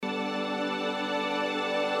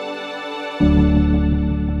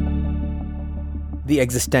the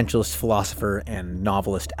existentialist philosopher and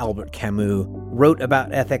novelist Albert Camus wrote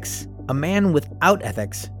about ethics, a man without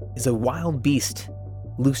ethics is a wild beast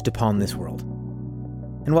loosed upon this world.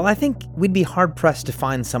 And while I think we'd be hard-pressed to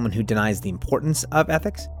find someone who denies the importance of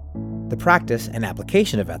ethics, the practice and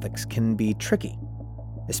application of ethics can be tricky,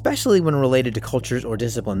 especially when related to cultures or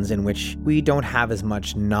disciplines in which we don't have as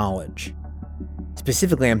much knowledge.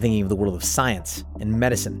 Specifically, I'm thinking of the world of science and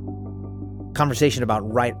medicine. Conversation about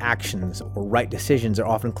right actions or right decisions are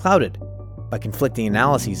often clouded by conflicting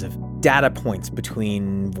analyses of data points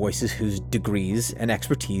between voices whose degrees and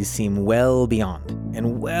expertise seem well beyond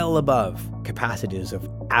and well above capacities of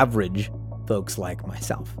average folks like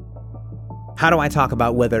myself. How do I talk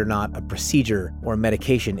about whether or not a procedure or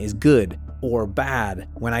medication is good or bad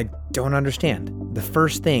when I don't understand the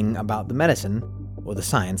first thing about the medicine or the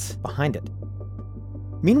science behind it?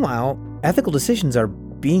 Meanwhile, ethical decisions are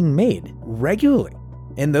being made regularly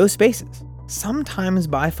in those spaces, sometimes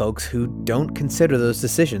by folks who don't consider those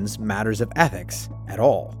decisions matters of ethics at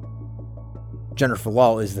all. Jennifer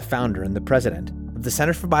Lahl is the founder and the president of the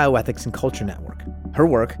Center for Bioethics and Culture Network. Her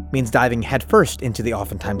work means diving headfirst into the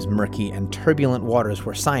oftentimes murky and turbulent waters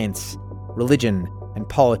where science, religion, and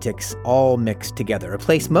politics all mix together, a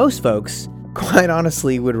place most folks, quite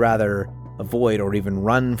honestly, would rather avoid or even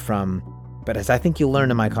run from. But as I think you'll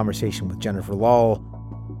learn in my conversation with Jennifer Lahl,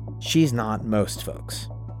 she's not most folks.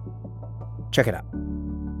 Check it out.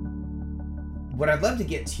 What I'd love to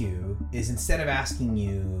get to is, instead of asking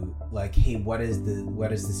you, like, hey, what is the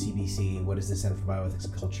CBC? What is the Center for Bioethics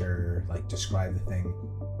and Culture? Like, describe the thing.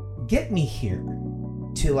 Get me here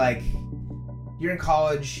to, like, you're in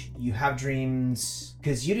college, you have dreams,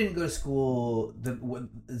 because you didn't go to school,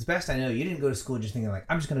 as best I know, you didn't go to school just thinking, like,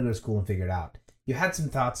 I'm just going to go to school and figure it out. You had some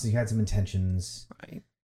thoughts, you had some intentions. Right.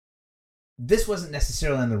 This wasn't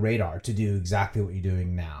necessarily on the radar to do exactly what you're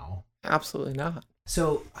doing now. Absolutely not.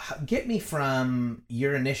 So get me from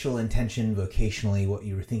your initial intention vocationally, what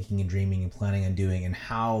you were thinking and dreaming and planning on doing, and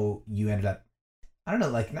how you ended up, I don't know,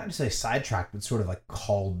 like, not necessarily sidetracked, but sort of like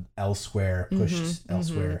called elsewhere, pushed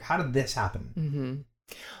elsewhere. How did this happen?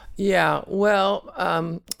 Yeah, well,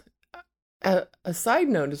 a side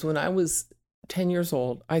note is when I was 10 years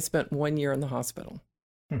old, I spent 1 year in the hospital.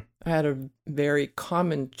 I had a very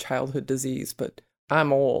common childhood disease, but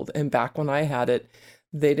I'm old. And back when I had it,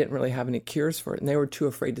 they didn't really have any cures for it, and they were too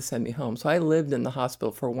afraid to send me home. So I lived in the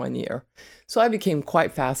hospital for 1 year. So I became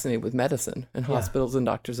quite fascinated with medicine and hospitals and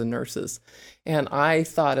doctors and nurses. And I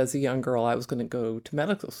thought as a young girl I was going to go to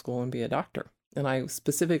medical school and be a doctor. And I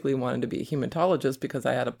specifically wanted to be a hematologist because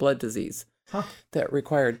I had a blood disease that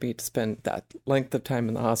required me to spend that length of time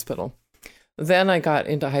in the hospital. Then I got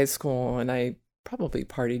into high school and I probably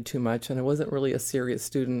partied too much and I wasn't really a serious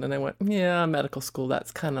student. And I went, yeah, medical school,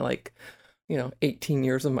 that's kind of like, 18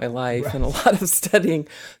 years of my life and a lot of studying.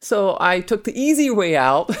 So I took the easy way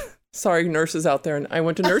out. Sorry, nurses out there. And I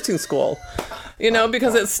went to nursing school,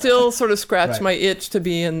 because it still sort of scratched my itch to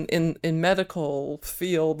be in medical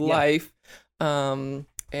field life. And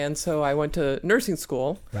so I went to nursing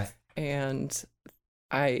school and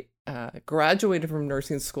I graduated from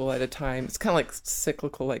nursing school at a time. It's kind of like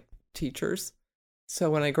cyclical, like teachers. So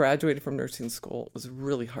when I graduated from nursing school, it was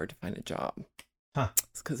really hard to find a job.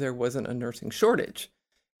 It's because there wasn't a nursing shortage.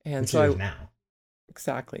 And Which so is now.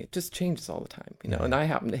 Exactly. It just changes all the time, and I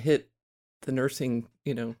happened to hit the nursing,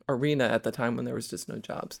 arena at the time when there was just no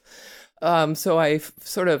jobs. So I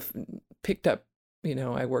sort of picked up,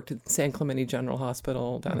 I worked at San Clemente General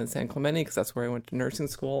Hospital down in San Clemente because that's where I went to nursing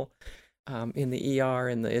school, in the ER,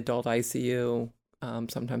 in the adult ICU.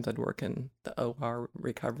 Sometimes I'd work in the OR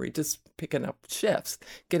recovery, just picking up shifts,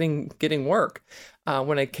 getting work.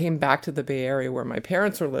 When I came back to the Bay Area where my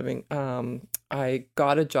parents were living, I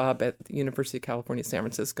got a job at the University of California, San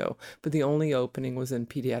Francisco, but the only opening was in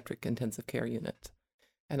pediatric intensive care unit.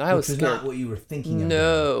 And I was scared. Which was not what you were thinking of.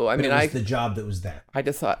 No, it was the job that was there. I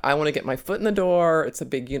just thought, I want to get my foot in the door. It's a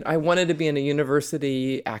big, I wanted to be in a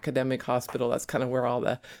university academic hospital. That's kind of where all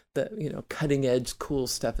the cutting edge cool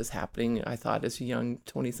stuff is happening. I thought, as a young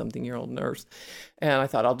 20-something-year-old nurse. And I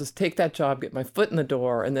thought, I'll just take that job, get my foot in the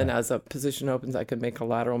door. And then as a position opens, I could make a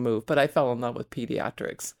lateral move. But I fell in love with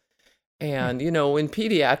pediatrics. And, in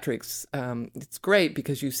pediatrics, it's great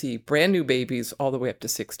because you see brand new babies all the way up to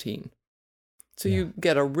 16. So you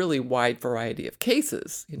get a really wide variety of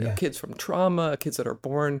cases, kids from trauma, kids that are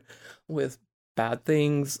born with bad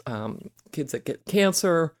things, kids that get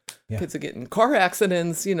cancer, kids that get in car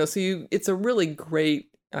accidents, so it's a really great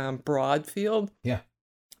broad field. Yeah.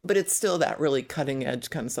 But it's still that really cutting edge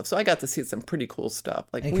kind of stuff. So I got to see some pretty cool stuff.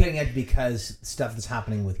 Cutting edge because stuff that's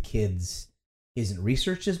happening with kids isn't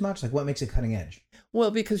researched as much? Like, what makes it cutting edge?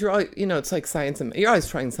 Well, because you're always, it's like science, and you're always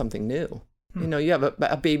trying something new. You have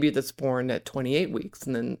a baby that's born at 28 weeks,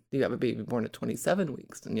 and then you have a baby born at 27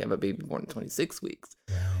 weeks, and you have a baby born at 26 weeks.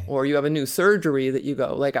 Right. Or you have a new surgery that you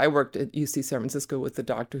go, like I worked at UC San Francisco with the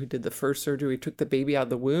doctor who did the first surgery, took the baby out of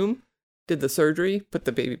the womb, did the surgery, put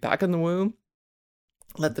the baby back in the womb,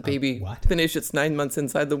 let the baby finish its 9 months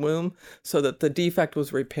inside the womb so that the defect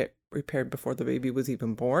was repaired before the baby was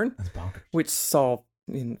even born. That's bonkers. Which solved,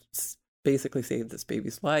 basically saved this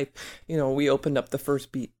baby's life. We opened up the first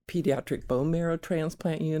pediatric bone marrow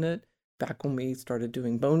transplant unit back when we started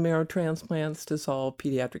doing bone marrow transplants to solve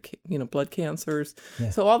pediatric, blood cancers.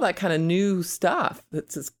 Yeah. So all that kind of new stuff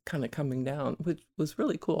that's just kind of coming down, which was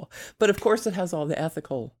really cool. But of course, it has all the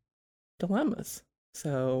ethical dilemmas.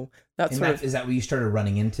 So is that where you started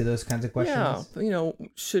running into those kinds of questions? Yeah.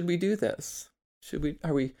 Should we do this?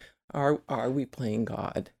 Are we playing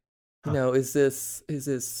God? Is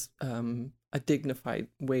this a dignified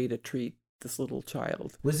way to treat this little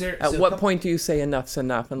child? At what point do you say enough's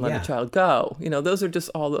enough and let a child go? Those are just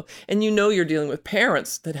all and you're dealing with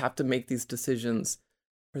parents that have to make these decisions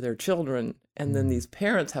for their children, and then these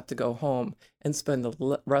parents have to go home and spend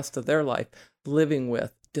the rest of their life living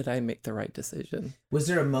with, did I make the right decision? Was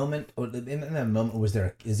there a moment, or in that moment,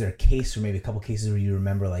 is there a case, or maybe a couple cases where you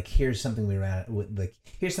remember, like, here's something we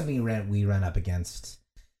ran up against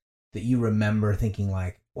that you remember thinking,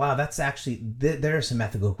 like, wow, that's actually, there are some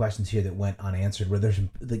ethical questions here that went unanswered, where there's,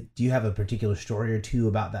 like, do you have a particular story or two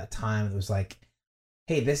about that time that was like,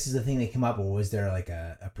 hey, this is the thing that came up, or was there like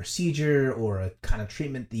a procedure or a kind of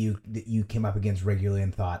treatment that you came up against regularly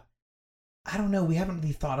and thought, I don't know, we haven't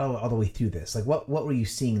really thought all the way through this. Like, what were you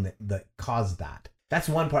seeing that caused that? That's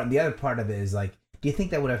one part. And the other part of it is, like, do you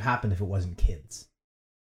think that would have happened if it wasn't kids?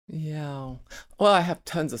 Yeah. Well, I have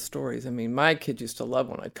tons of stories. I mean, my kids used to love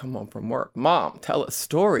when I'd come home from work. Mom, tell us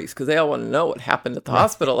stories, because they all want to know what happened at the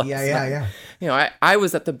hospital last night. Yeah. I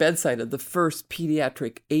was at the bedside of the first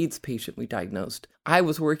pediatric AIDS patient we diagnosed. I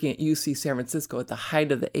was working at UC San Francisco at the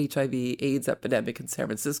height of the HIV/AIDS epidemic in San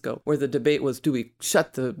Francisco, where the debate was, do we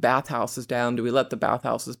shut the bathhouses down? Do we let the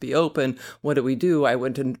bathhouses be open? What do we do? I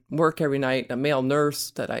went to work every night. A male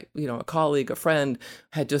nurse that a colleague, a friend,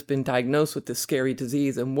 had just been diagnosed with this scary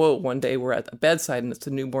disease. And whoa, one day we're at the bedside and it's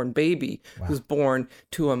a newborn baby who's born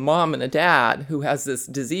to a mom and a dad who has this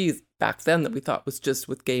disease back then that we thought was just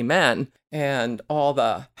with gay men. And all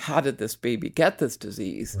the, how did this baby get this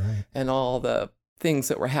disease? Right. And all the things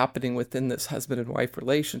that were happening within this husband and wife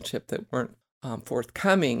relationship that weren't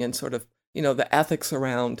forthcoming, and sort of, the ethics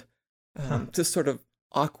around just sort of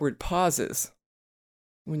awkward pauses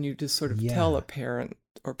when you just sort of tell a parent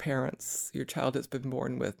or parents your child has been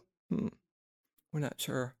born with, we're not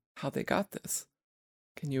sure how they got this.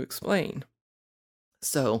 Can you explain?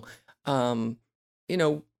 So,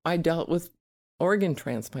 I dealt with organ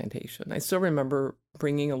transplantation. I still remember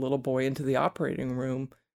bringing a little boy into the operating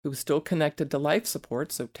room who was still connected to life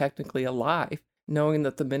support, so technically alive, knowing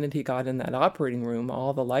that the minute he got in that operating room,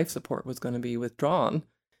 all the life support was going to be withdrawn,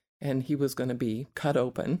 and he was going to be cut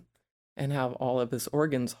open and have all of his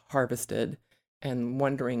organs harvested, and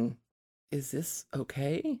wondering, is this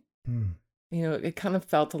okay? It kind of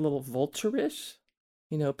felt a little vulture-ish,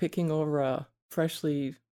 picking over a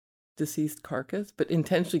freshly deceased carcass, but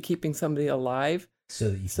intentionally keeping somebody alive so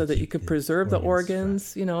that you could preserve the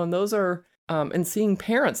organs, and those are... and seeing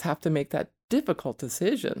parents have to make that difficult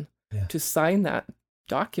decision to sign that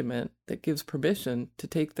document that gives permission to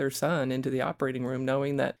take their son into the operating room,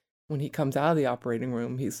 knowing that when he comes out of the operating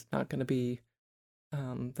room, he's not going to be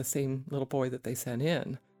the same little boy that they sent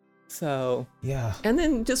in. So, and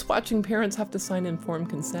then just watching parents have to sign informed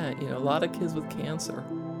consent. A lot of kids with cancer.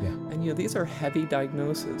 Yeah. And, these are heavy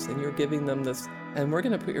diagnoses, and you're giving them this, and we're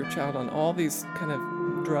going to put your child on all these kind of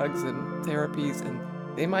drugs and therapies, and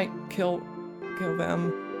they might kill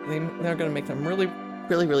them. They're going to make them really,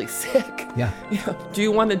 really, really sick. Yeah. Do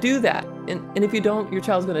you want to do that? And if you don't, your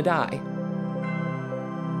child's going to die.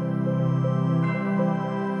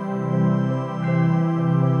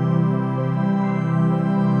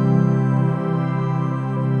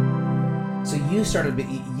 So you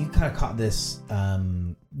kind of caught this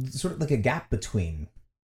sort of like a gap between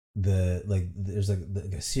there's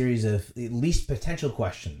like a series of at least potential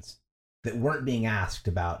questions that weren't being asked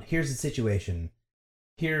about, here's the situation,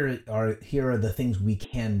 here are the things we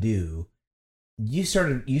can do. You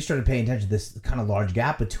started paying attention to this kind of large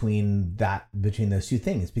gap between those two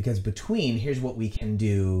things, because between here's what we can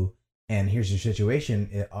do and here's your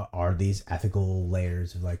situation are these ethical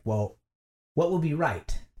layers of, like, well, what would be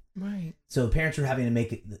right? Right. So parents were having to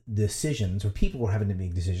make decisions, or people were having to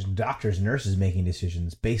make decisions, doctors, nurses making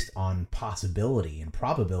decisions based on possibility and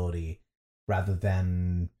probability rather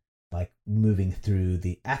than like moving through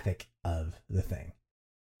the ethic of the thing.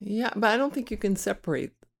 Yeah, but I don't think you can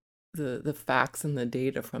separate the facts and the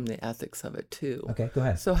data from the ethics of it too. Okay, go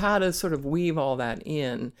ahead. So how to sort of weave all that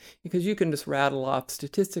in, because you can just rattle off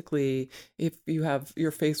statistically if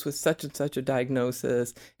you're faced with such and such a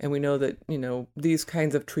diagnosis, and we know that, these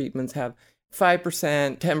kinds of treatments have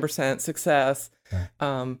 5%, 10% success,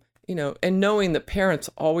 Right. And knowing that parents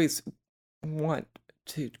always want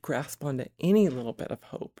to grasp onto any little bit of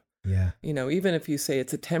hope. Yeah. Even if you say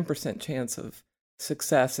it's a 10% chance of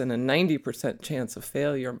success and a 90% chance of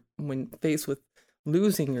failure, when faced with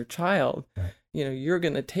losing your child, right. You're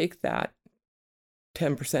going to take that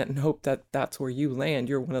 10% and hope that that's where you land.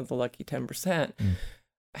 You're one of the lucky 10%.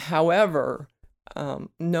 However,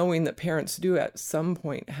 knowing that parents do at some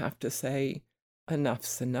point have to say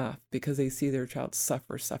enough's enough, because they see their child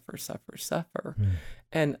suffer,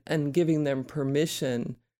 and giving them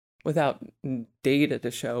permission without data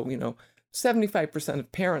to show, 75% of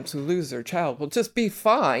parents who lose their child will just be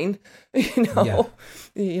fine,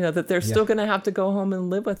 that they're still going to have to go home and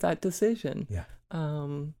live with that decision. Yeah.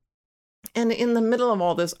 And in the middle of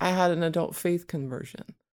all this, I had an adult faith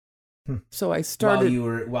conversion. So I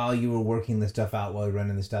started while you were working the stuff out, while you were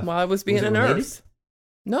running the stuff. While I was being a nurse. Related?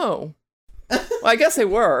 No. Well, I guess they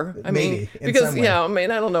were. I mean, because, I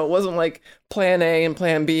don't know. It wasn't like plan A and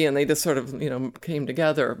plan B and they just sort of, came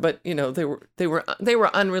together. But, they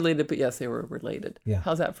were unrelated, but yes, they were related. Yeah.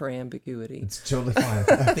 How's that for ambiguity? It's totally fine.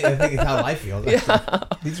 I think it's how I feel. Yeah.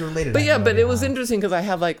 These are related. But it was interesting because I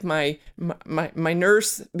had like my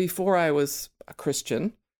nurse before I was a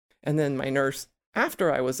Christian, and then my nurse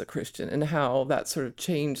after I was a Christian, and how that sort of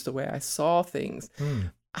changed the way I saw things.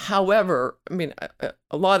 However,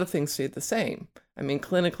 a lot of things stayed the same.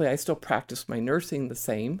 Clinically, I still practiced my nursing the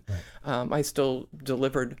same. Right. I still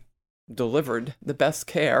delivered the best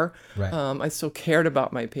care. Right. I still cared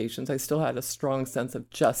about my patients. I still had a strong sense of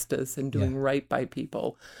justice and doing right by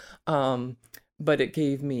people. But it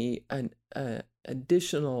gave me an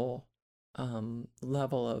additional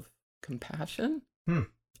level of compassion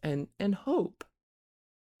and hope.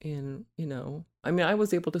 I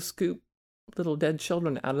was able to scoop little dead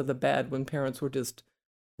children out of the bed when parents were just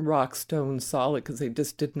rock stone solid because they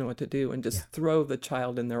just didn't know what to do, and just throw the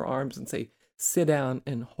child in their arms and say, sit down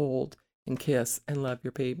and hold and kiss and love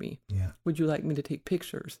your baby. Yeah. Would you like me to take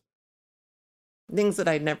pictures? Things that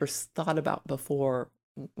I'd never thought about before,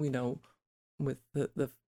 with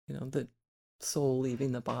the soul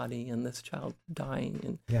leaving the body and this child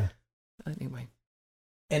dying. And anyway.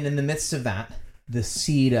 And in the midst of that, the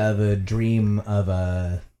seed of a dream of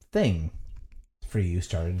a thing for you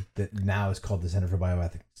started that now is called the Center for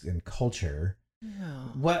Bioethics and Culture. Yeah.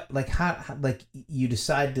 What, how you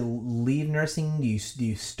decide to leave nursing? Do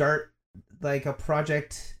you start like a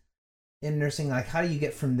project in nursing? Like, how do you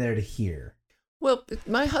get from there to here? Well,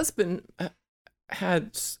 my husband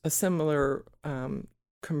had a similar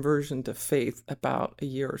conversion to faith about a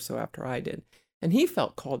year or so after I did, and he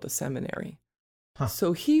felt called to seminary.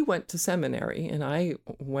 So he went to seminary, and I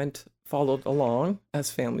followed along,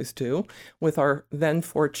 as families do, with our then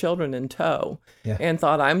 4 children in tow, and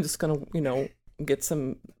thought, I'm just going to, get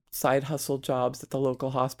some side hustle jobs at the local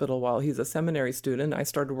hospital while he's a seminary student. I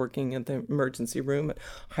started working at the emergency room at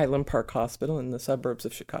Highland Park Hospital in the suburbs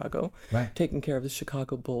of Chicago, taking care of the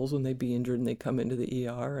Chicago Bulls when they'd be injured and they'd come into the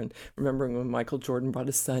ER, and remembering when Michael Jordan brought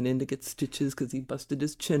his son in to get stitches because he busted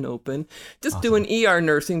his chin open. Just doing ER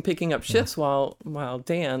nursing, picking up shifts while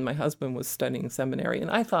Dan, my husband, was studying seminary.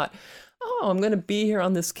 And I thought, I'm going to be here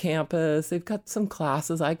on this campus. They've got some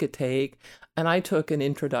classes I could take. And I took an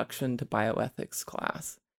introduction to bioethics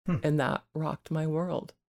class. And that rocked my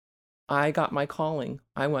world. I got my calling.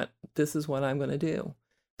 I went, this is what I'm going to do.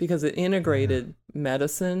 Because it integrated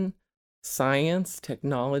medicine, science,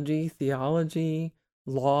 technology, theology,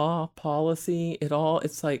 law, policy,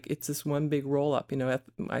 it's this one big roll up.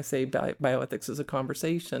 I say bioethics is a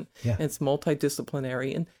conversation. And it's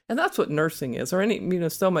multidisciplinary. And that's what nursing is, or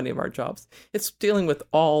so many of our jobs. It's dealing with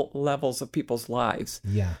all levels of people's lives.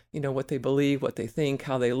 What they believe, what they think,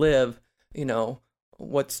 how they live,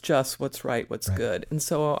 what's just, what's right, what's good. And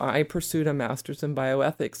so I pursued a master's in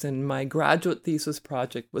bioethics, and my graduate thesis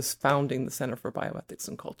project was founding the Center for Bioethics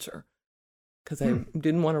and Culture. Because I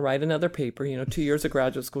didn't want to write another paper. 2 years of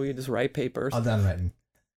graduate school, you just write papers. All done written.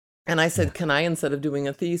 And I said, can I, instead of doing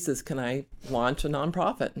a thesis, can I launch a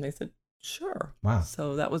nonprofit? And they said, sure. Wow.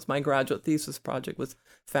 So that was my graduate thesis project, was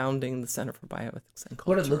founding the Center for Bioethics and Culture.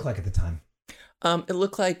 What did it look like at the time? It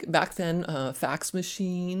looked like back then fax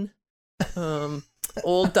machine,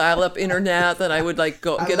 old dial-up internet that I would like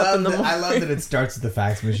get up in the morning. I love that it starts with the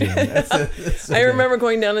fax machine. I remember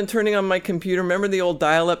going down and turning on my computer. Remember the old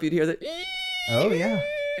dial-up? You'd hear that. Oh yeah.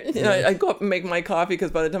 You know, I'd go up and make my coffee because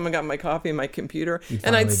by the time I got my coffee in my computer,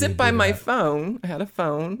 and I'd sit by my phone. I had a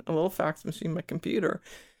phone, a little fax machine, my computer,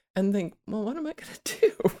 and think, well, what am I going to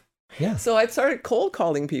do? Yeah. So I started cold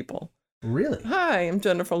calling people. Really? Hi, I'm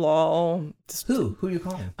Jennifer Law. Who are you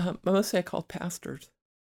calling? Mostly I called pastors.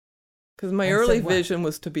 Because my early vision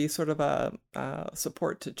was to be sort of a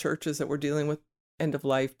support to churches that were dealing with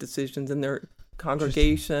end-of-life decisions in their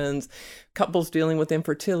congregations, couples dealing with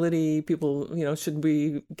infertility, people, you know, should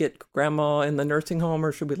we get grandma in the nursing home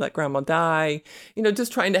or should we let grandma die? You know,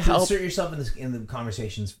 just trying to help. Insert yourself in the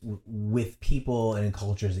conversations with people and in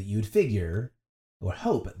cultures that you would figure, or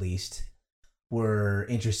hope at least, were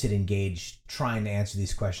interested, engaged, trying to answer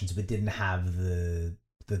these questions, but didn't have the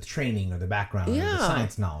training or the background or the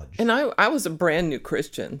science knowledge. And I was a brand new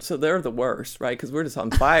Christian, so they're the worst, right? Because we're just on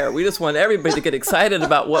fire. We just want everybody to get excited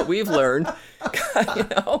about what we've learned. You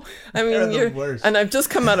know, I mean, they're the worst. And I've just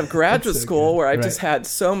come out of graduate school where I've just had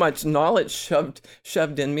so much knowledge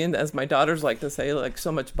shoved in me, and as my daughters like to say, like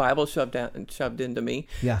so much Bible shoved into me.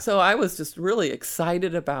 Yeah. So I was just really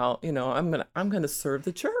excited about, you know, I'm gonna serve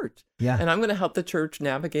the church. Yeah. And I'm gonna help the church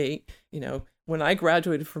navigate. You know, when I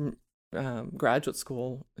graduated from graduate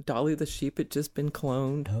school, Dolly the sheep had just been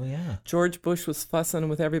cloned. Oh yeah. George Bush was fussing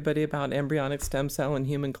with everybody about embryonic stem cell and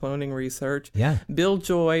human cloning research. Yeah. Bill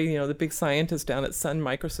Joy, you know, the big scientist down at Sun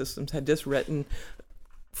Microsystems, had just written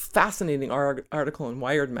fascinating article in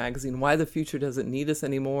Wired magazine, Why the Future Doesn't Need Us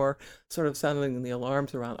Anymore, sort of sounding the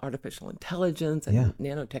alarms around artificial intelligence and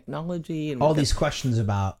nanotechnology. And all these questions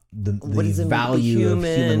about the value of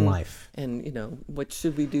human life. And, you know, what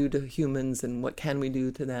should we do to humans and what can we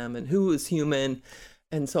do to them and who is human?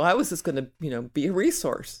 And so I was just going to, you know, be a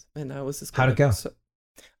resource. And I was just How'd it go?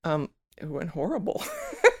 It went horrible.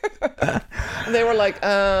 They were like,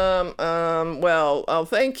 well,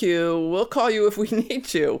 thank you. We'll call you if we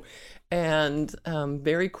need you. And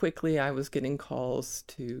very quickly, I was getting calls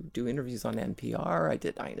to do interviews on NPR. I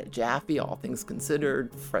did Ina Jaffe, All Things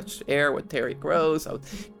Considered, Fresh Air with Terry Gross.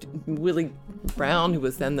 Willie Brown, who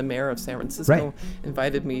was then the mayor of San Francisco,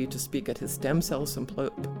 invited me to speak at his stem cell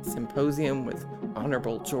symposium with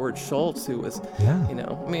Honorable George Shultz, who was, you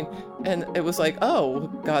know, I mean, and it was like, oh,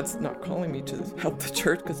 God's not calling me to help the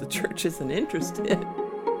church because the church isn't interested.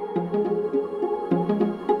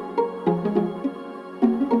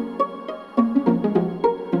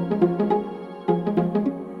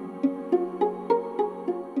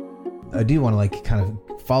 I do want to like kind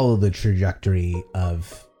of follow the trajectory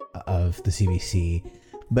of the CBC,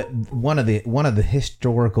 but one of the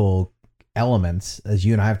historical elements, as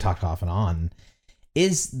you and I have talked off and on,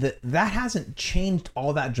 is that hasn't changed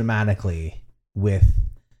all that dramatically with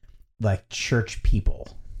like church people,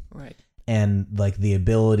 right? And like the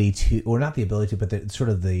ability to, or not the ability to, but the sort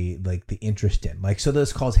of the interest in, like, so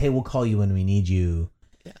those calls, hey, we'll call you when we need you.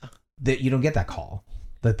 Yeah, that you don't get that call.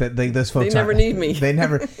 That those folks, they never need me. They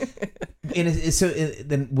never. And so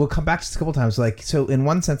then we'll come back just a couple times. Like, so in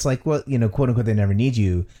one sense, like, well, you know, quote unquote, they never need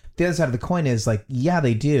you. The other side of the coin is like, yeah,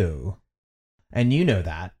 they do. And you know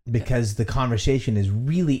that because the conversation is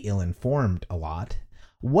really ill-informed a lot.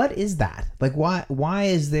 What is that? Like, why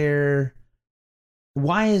is there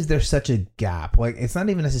such a gap? Like, it's not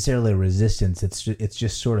even necessarily a resistance. It's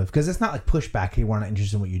just sort of, because it's not like pushback. Hey, we're not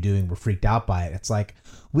interested in what you're doing. We're freaked out by it. It's like,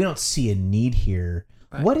 we don't see a need here.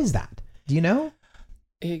 Right. What is that? Do you know?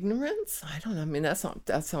 Ignorance? I don't know. I mean, that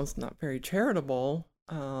sounds not very charitable.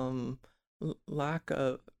 Lack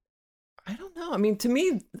of, I don't know. I mean, to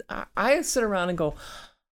me, I sit around and go,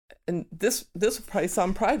 and this will probably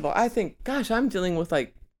sound prideful. I think, gosh, I'm dealing with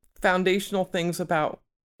like foundational things about,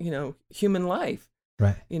 you know, human life.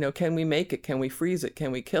 Right. You know, can we make it? Can we freeze it?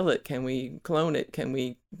 Can we kill it? Can we clone it? Can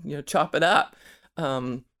we, you know, chop it up?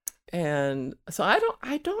 And so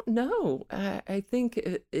I don't know. I think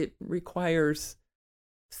it requires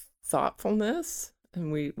thoughtfulness,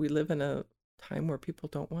 and we live in a time where people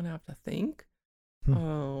don't want to have to think,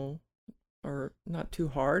 or not too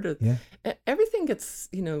hard. Everything gets,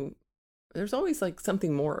 you know, there's always like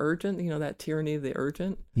something more urgent, you know, that tyranny of the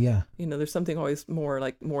urgent. Yeah. You know, there's something always more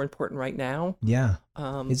important right now. Yeah.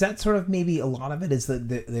 Is that sort of maybe a lot of it is that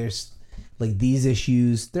there's like these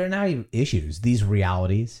issues, they're not even issues, these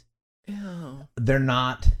realities. Yeah. They're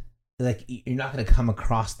not like, you're not going to come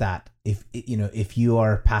across that if, you know, if you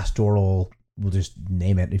are pastoral, we'll just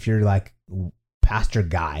name it. If you're like pastor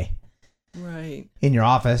guy, right, in your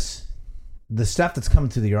office, the stuff that's coming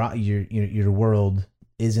to your world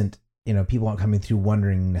isn't people aren't coming through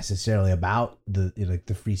wondering necessarily about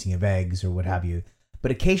the freezing of eggs or what have you.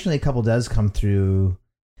 But occasionally a couple does come through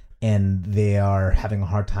and they are having a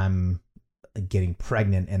hard time getting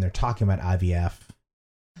pregnant and they're talking about IVF.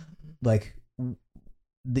 Like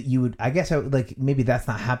that you would, I guess maybe that's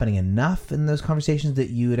not happening enough in those conversations that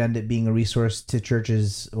you would end up being a resource to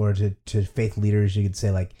churches or to faith leaders. You could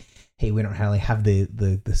say like, hey, we don't really have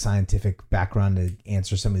the scientific background to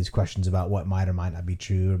answer some of these questions about what might or might not be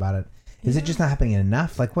true about it. Is it just not happening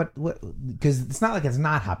enough? Like what, because it's not like it's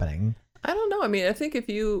not happening. I don't know. I mean, I think if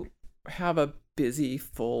you have a busy,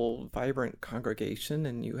 full, vibrant congregation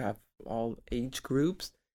and you have all age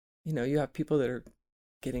groups, you have people that are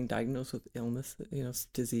getting diagnosed with illness,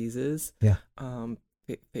 diseases,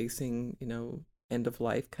 facing, end of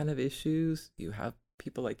life kind of issues. You have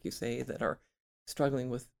people, like you say, that are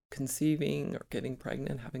struggling with conceiving or getting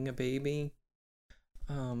pregnant, having a baby.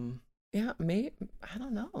 I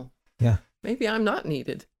don't know. Yeah. Maybe I'm not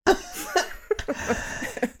needed.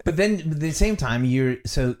 But then at the same time,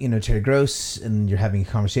 Terry Gross, and you're having a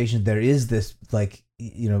conversation. There is this, like,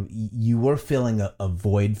 you were filling a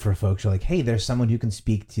void for folks. You're like, hey, there's someone who can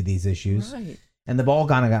speak to these issues. Right. And the ball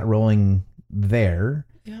kind of got rolling there.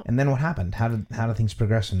 Yeah. And then what happened? How did things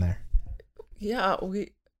progress from there? Yeah,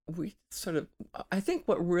 we sort of, I think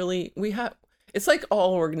what really we have, it's like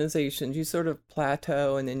all organizations, you sort of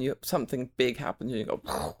plateau and then something big happens and you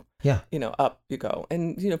go, yeah, up you go.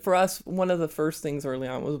 And, for us, one of the first things early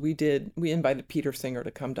on was we invited Peter Singer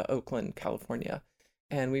to come to Oakland, California,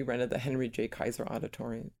 and we rented the Henry J. Kaiser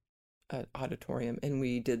Auditorium, and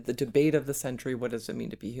we did the debate of the century, what does it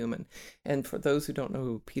mean to be human? And for those who don't know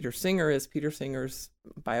who Peter Singer is, Peter Singer's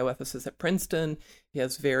bioethicist at Princeton. He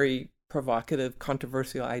has very provocative,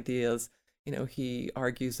 controversial ideas. He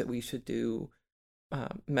argues that we should do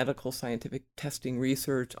medical scientific testing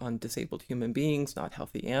research on disabled human beings, not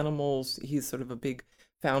healthy animals. He's sort of a big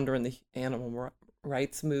founder in the animal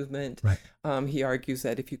rights movement. Right. He argues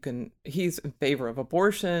that he's in favor of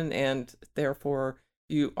abortion, and therefore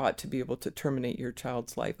you ought to be able to terminate your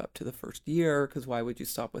child's life up to the first year, because why would you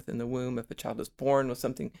stop within the womb if a child is born with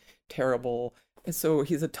something terrible? And so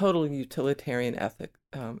he's a total utilitarian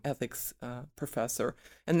ethics professor.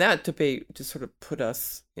 And that debate just sort of put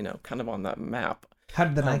us, kind of on the map. How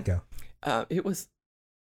did the night go? It was,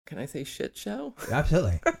 can I say shit show?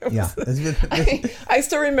 Absolutely. Yeah. I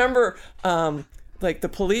still remember, the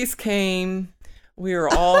police came. We were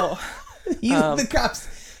all... the cops...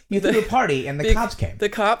 You threw a party and the cops came. The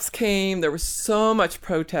cops came. There was so much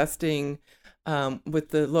protesting with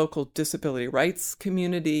the local disability rights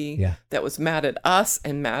community that was mad at us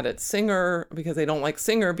and mad at Singer because they don't like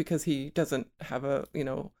Singer because he doesn't have a,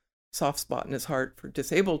 soft spot in his heart for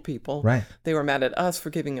disabled people. Right. They were mad at us for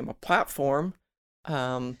giving him a platform.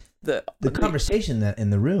 The conversation that in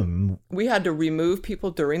the room, we had to remove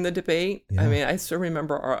people during the debate. Yeah. I mean, I still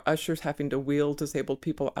remember our ushers having to wheel disabled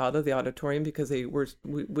people out of the auditorium because we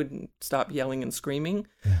wouldn't stop yelling and screaming.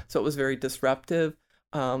 Yeah. So it was very disruptive.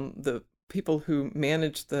 The people who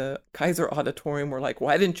managed the Kaiser Auditorium were like,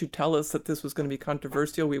 why didn't you tell us that this was going to be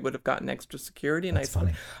controversial? We would have gotten extra security. And That's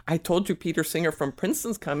funny. I told you Peter Singer from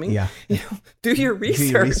Princeton's coming. Yeah. Do your research.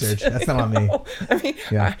 Do your research. That's not on me. I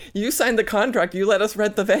mean, you signed the contract. You let us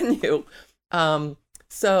rent the venue.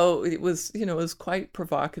 So it was, it was quite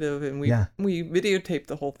provocative, and we videotaped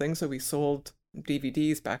the whole thing. So we sold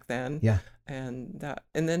DVDs back then. Yeah. And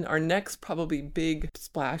then our next probably big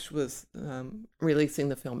splash was releasing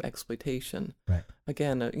the film Exploitation. Right.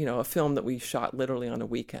 Again, a film that we shot literally on a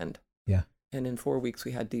weekend. Yeah. And in 4 weeks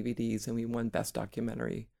we had DVDs, and we won Best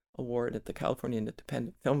Documentary Award at the California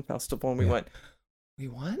Independent Film Festival. And we went, we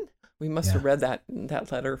won? We must have read that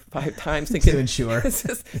letter 5 times thinking, to ensure.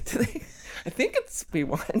 I think we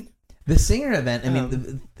won. The Singer event, I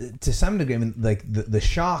mean, to some degree, I mean, like the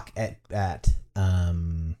shock at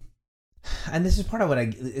and this is part of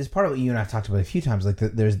what you and I've talked about a few times. Like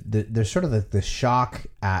there's sort of the shock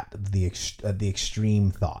at the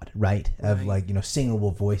extreme thought, right? Of like, Singer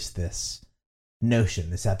will voice this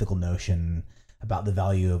ethical notion about the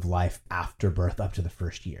value of life after birth up to the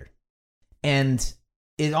first year, and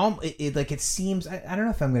it seems, I don't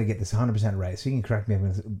know if I'm going to get this 100% right, so you can correct me,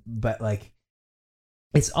 but like,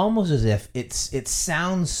 it's almost as if it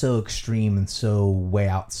sounds so extreme and so way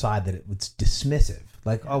outside that it's dismissive.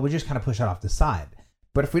 Like, we just kind of push that off the side.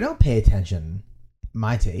 But if we don't pay attention,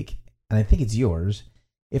 my take, and I think it's yours,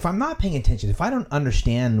 if I'm not paying attention, if I don't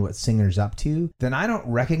understand what Singer's up to, then I don't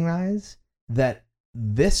recognize that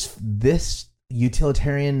this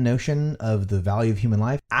utilitarian notion of the value of human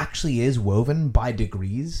life actually is woven by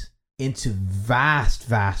degrees into vast,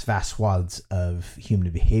 vast, vast swaths of human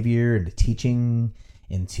behavior, into teaching,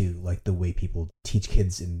 into like the way people teach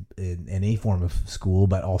kids in any form of school,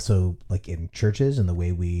 but also like in churches and the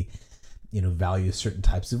way we, value certain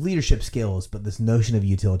types of leadership skills. But this notion of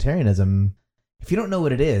utilitarianism, if you don't know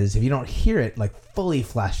what it is, if you don't hear it like fully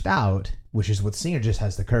fleshed out, which is what Singer just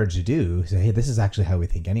has the courage to do, say, hey, this is actually how we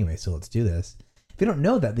think anyway, so let's do this. If you don't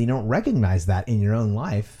know that, then you don't recognize that in your own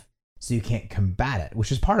life, so you can't combat it,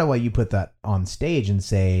 which is part of why you put that on stage and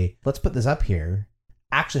say, let's put this up here,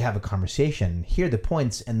 actually have a conversation, hear the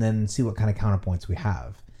points, and then see what kind of counterpoints we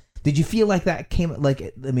have. Did you feel like that came,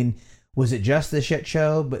 was it just the shit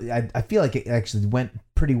show? But I feel like it actually went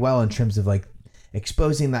pretty well in terms of like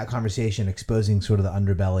exposing that conversation, exposing sort of the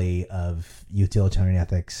underbelly of utilitarian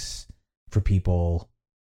ethics for people.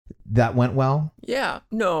 That went well? Yeah,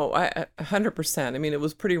 no, I 100%. I mean, it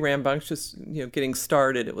was pretty rambunctious, getting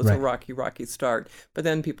started. It was right. a rocky start. But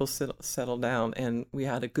then people settled down and we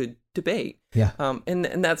had a good debate. Yeah. And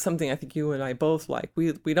that's something I think you and I both like.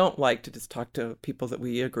 We don't like to just talk to people that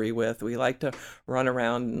we agree with. We like to run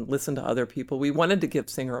around and listen to other people. We wanted to give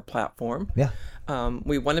Singer a platform. Yeah.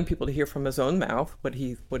 We wanted people to hear from his own mouth what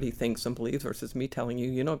he thinks and believes versus me telling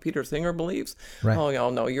you, what Peter Singer believes. Right. Oh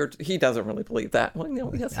no, he doesn't really believe that. Well,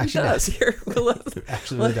 yes, he actually does. Here,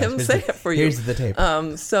 let him say it for you. Here's the tape.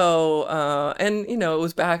 And it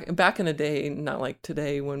was back in a day, not like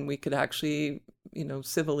today, when we could actually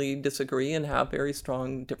civilly disagree and have very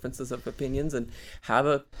strong differences of opinions and have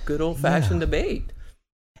a good old-fashioned debate.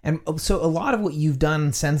 And so a lot of what you've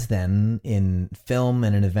done since then in film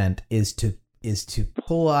and an event is to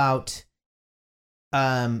pull out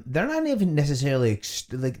they're not even necessarily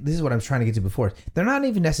this is what I was trying to get to before. They're not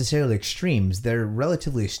even necessarily extremes. They're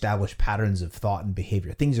relatively established patterns of thought and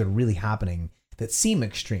behavior. Things that are really happening that seem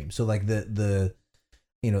extreme. So like the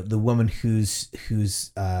woman who's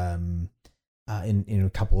in a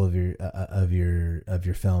couple of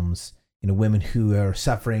your films, women who are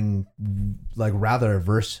suffering like rather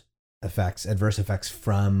adverse effects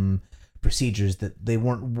from procedures that they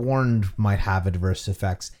weren't warned might have adverse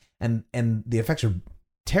effects, and the effects are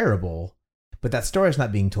terrible, but that story is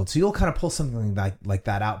not being told. So you'll kind of pull something like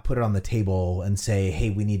that out, put it on the table, and say,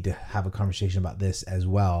 hey, we need to have a conversation about this as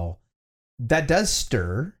well. That does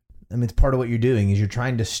stir. I mean, it's part of what you're doing is you're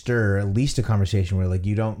trying to stir at least a conversation where like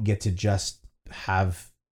you don't get to just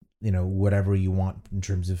have whatever you want in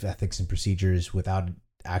terms of ethics and procedures without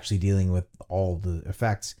actually dealing with all the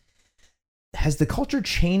effects. Has the culture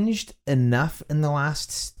changed enough in the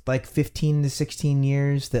last like 15 to 16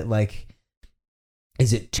 years that like,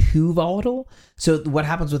 is it too volatile? So what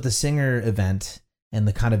happens with the Singer event and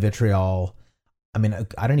the kind of vitriol? I mean,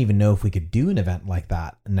 I don't even know if we could do an event like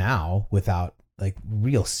that now without like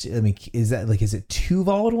real, I mean, is it too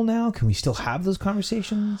volatile now? Can we still have those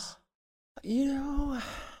conversations?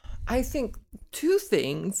 I think two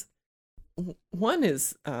things. One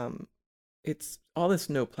is, it's all this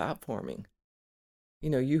no platforming.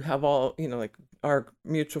 You have all, like our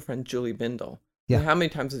mutual friend, Julie Bindel. Yeah. How many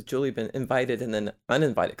times has Julie been invited and then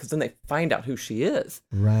uninvited? Because then they find out who she is.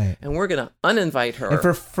 Right. And we're going to uninvite her.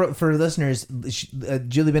 And for listeners,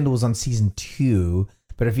 Julie Bindel was on season 2.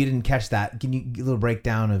 But if you didn't catch that, can you give a little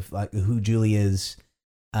breakdown of like who Julie is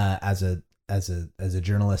as a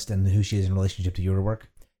journalist and who she is in relationship to your work?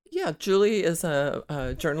 Yeah, Julie is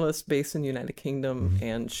a journalist based in the United Kingdom, mm-hmm.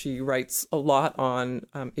 and she writes a lot on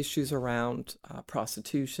issues around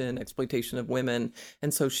prostitution, exploitation of women.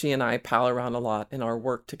 And so she and I pal around a lot in our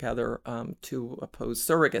work together to oppose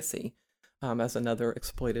surrogacy as another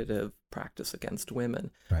exploitative practice against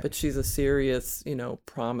women. Right. But she's a serious,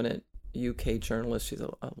 prominent UK journalist. She's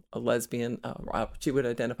a lesbian. She would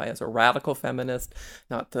identify as a radical feminist,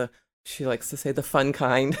 not the... She likes to say the fun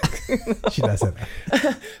kind. She does say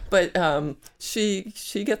that. But she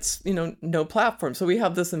gets, no platform. So we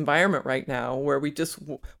have this environment right now where we just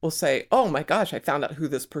will say, oh my gosh, I found out who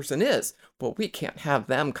this person is. Well, we can't have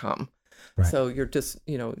them come. Right. So you're just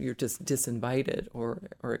disinvited or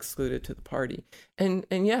excluded to the party. And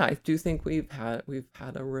yeah, I do think we've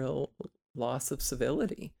had a real loss of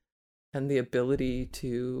civility and the ability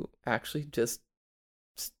to actually just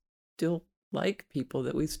still like people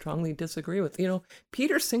that we strongly disagree with.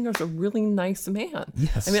 Peter Singer's a really nice man.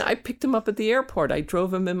 Yes. I mean, I picked him up at the airport. I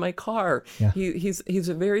drove him in my car. Yeah. He's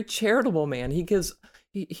a very charitable man.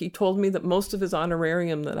 He told me that most of his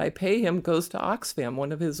honorarium that I pay him goes to Oxfam,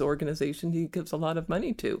 one of his organizations he gives a lot of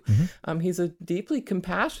money to. Mm-hmm. He's a deeply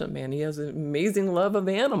compassionate man. He has an amazing love of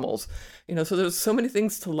animals. So there's so many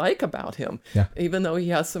things to like about him. Yeah. Even though he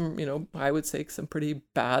has some, I would say some pretty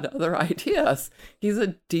bad other ideas. He's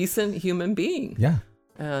a decent human being. Yeah.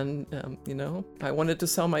 And, I wanted to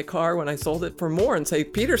sell my car when I sold it for more and say,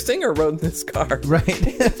 Peter Singer rode this car. Right.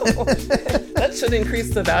 That should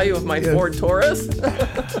increase the value of my Ford Taurus.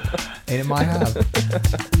 And it might have.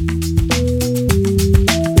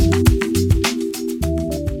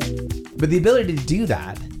 But the ability to do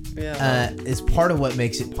that is part of what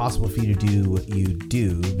makes it possible for you to do what you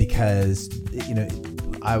do, because,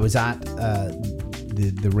 I was at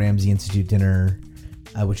the Ramsey Institute dinner,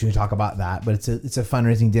 which we can talk about that, but it's a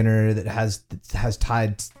fundraising dinner that has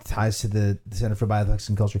ties to the Center for Bioethics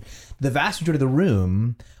and Culture. The vast majority of the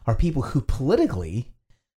room are people who politically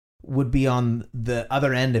would be on the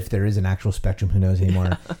other end, if there is an actual spectrum, who knows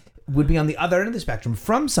anymore, would be on the other end of the spectrum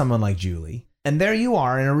from someone like Julie. And there you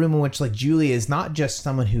are in a room in which, like, Julie is not just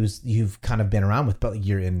someone you've kind of been around with, but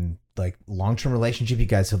you're in like long-term relationship, you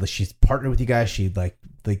guys. So she's partnered with you guys. She like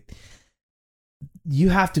you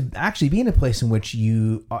have to actually be in a place in which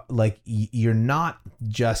you are, you're not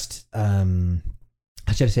just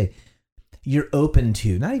how should I say, you're open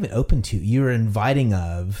to, not even open to, you're inviting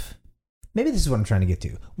of. Maybe this is what I'm trying to get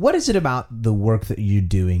to. What is it about the work that you're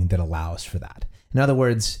doing that allows for that? In other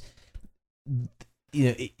words,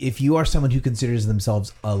 if you are someone who considers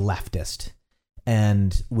themselves a leftist,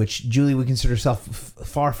 and which Julie would consider herself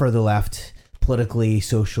far further left politically,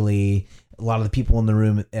 socially, a lot of the people in the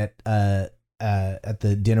room at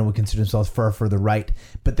the dinner would consider themselves far further right,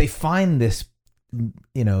 but they find this,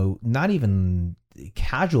 not even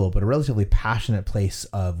casual, but a relatively passionate place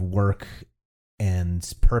of work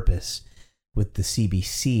and purpose with the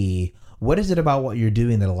CBC. What is it about what you're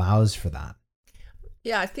doing that allows for that?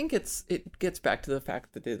 Yeah, I think it gets back to the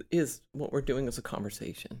fact that it is what we're doing as a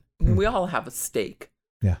conversation. I mean, we all have a stake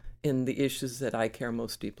in the issues that I care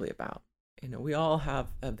most deeply about. We all have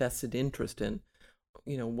a vested interest in,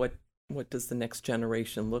 what does the next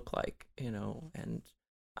generation look like, and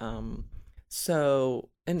so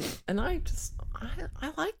I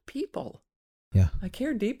like people. Yeah. I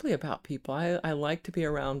care deeply about people. I like to be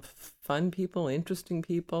around fun people, interesting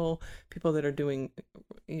people that are doing,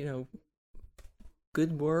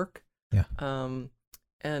 good work. Yeah.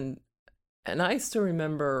 And I still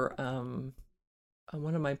remember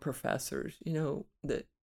one of my professors, that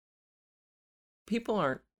people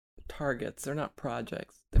aren't targets, they're not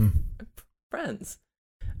projects, they're friends.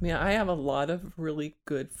 I mean, I have a lot of really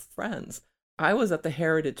good friends. I was at the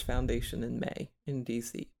Heritage Foundation in May in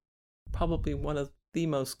DC, probably one of the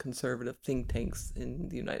most conservative think tanks in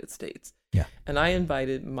the United States. Yeah. And I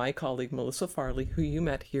invited my colleague, Melissa Farley, who you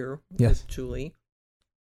met here Yes. with Julie,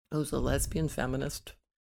 who's a lesbian feminist,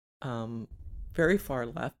 very far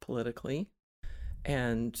left politically,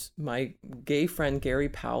 and my gay friend Gary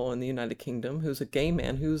Powell in the United Kingdom, who's a gay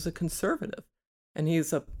man who's a conservative, and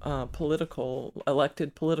he's a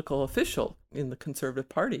elected political official in the Conservative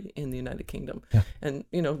Party in the United Kingdom. Yeah. And,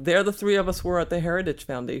 there the three of us were at the Heritage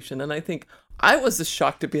Foundation, and I think I was as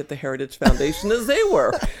shocked to be at the Heritage Foundation as they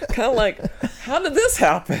were. Kind of like, how did this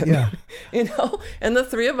happen? Yeah. And the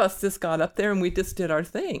three of us just got up there and we just did our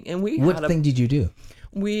thing. And What thing did you do?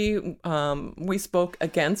 We spoke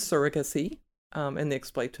against surrogacy and the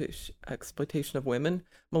exploitation of women.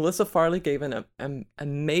 Melissa Farley gave an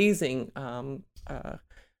amazing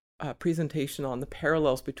presentation on the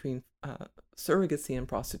parallels between surrogacy and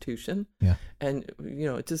prostitution. Yeah. And,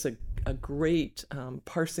 it's just a great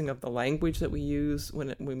parsing of the language that we use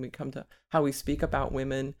when we come to how we speak about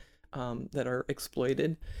women that are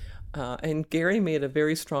exploited. And Gary made a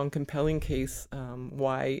very strong, compelling case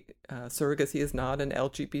why surrogacy is not an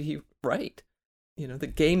LGBT right.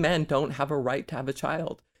 That gay men don't have a right to have a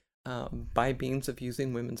child by means of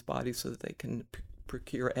using women's bodies so that they can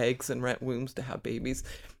procure eggs and rent wombs to have babies.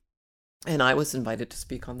 And I was invited to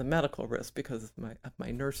speak on the medical risk because of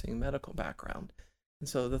my nursing medical background. And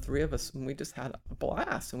so the three of us, we just had a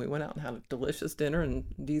blast, and we went out and had a delicious dinner in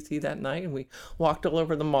DC that night, and we walked all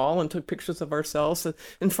over the mall and took pictures of ourselves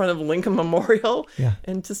in front of Lincoln Memorial. Yeah.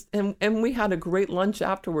 And we had a great lunch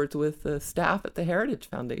afterwards with the staff at the Heritage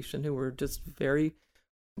Foundation, who were just very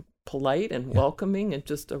polite and welcoming, and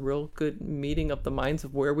just a real good meeting of the minds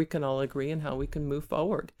of where we can all agree and how we can move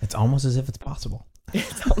forward. It's almost as if it's possible.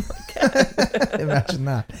 Imagine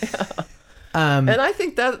that. Yeah. And I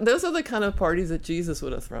think that those are the kind of parties that Jesus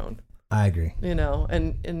would have thrown. I agree.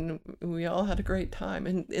 And we all had a great time.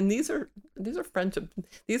 And these are friendship.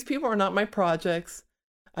 These people are not my projects.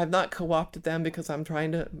 I've not co-opted them because I'm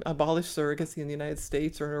trying to abolish surrogacy in the United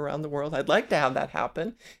States or around the world. I'd like to have that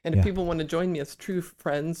happen. And if people want to join me as true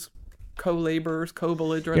friends, co-laborers,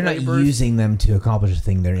 co-belligerent laborers. You're not using them to accomplish a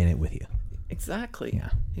thing. They're in it with you. Exactly. Yeah.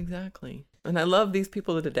 Exactly. And I love these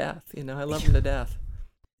people to death. I love them to death.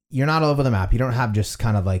 you're not all over the map. You don't have just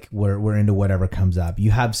kind of like we're into whatever comes up.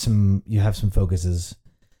 You have some focuses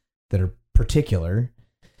that are particular.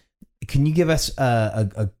 Can you give us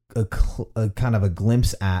a kind of a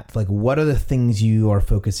glimpse at like what are the things you are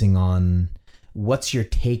focusing on? What's your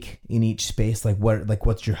take in each space?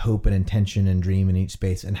 What's your hope and intention and dream in each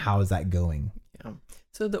space, and how is that going? Yeah.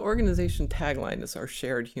 So the organization tagline is our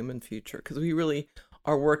shared human future, because we really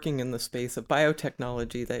are working in the space of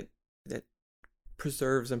biotechnology that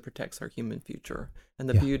preserves and protects our human future and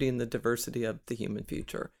the beauty and the diversity of the human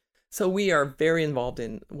future. So we are very involved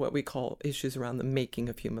in what we call issues around the making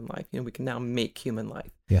of human life. We can now make human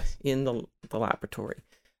life in the laboratory.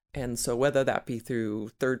 And so whether that be through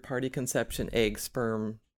third-party conception, egg,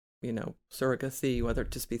 sperm, surrogacy, whether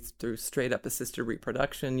it just be through straight up assisted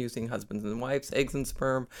reproduction using husbands and wives, eggs and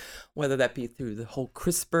sperm, whether that be through the whole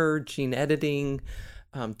CRISPR, gene editing,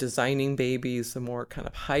 designing babies, the more kind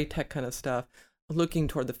of high-tech kind of stuff, looking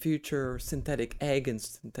toward the future, synthetic egg and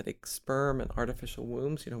synthetic sperm and artificial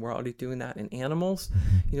wombs. We're already doing that in animals.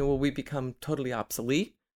 Will we become totally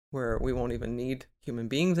obsolete, where we won't even need human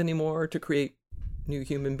beings anymore to create new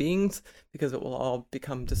human beings, because it will all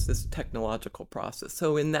become just this technological process.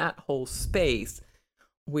 So in that whole space,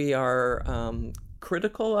 we are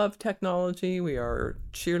critical of technology. We are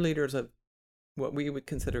cheerleaders of what we would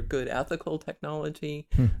consider good ethical technology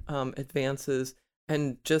advances,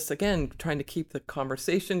 and just, again, trying to keep the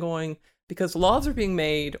conversation going, because laws are being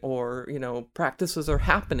made or, practices are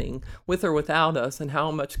happening with or without us. And how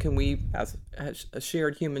much can we, as a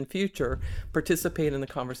shared human future, participate in the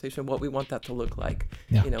conversation, what we want that to look like,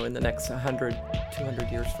 in the next 100, 200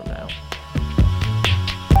 years from now.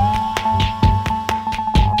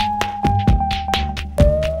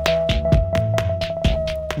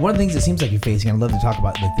 One of the things it seems like you're facing, I'd love to talk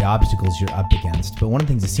about like the obstacles you're up against, but one of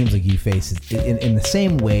the things it seems like you face is in the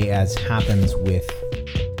same way as happens with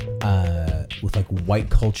like white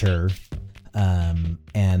culture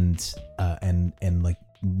and like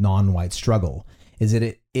non-white struggle, is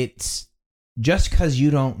that it's just because you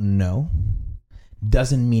don't know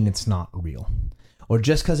doesn't mean it's not real, or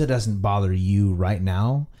just because it doesn't bother you right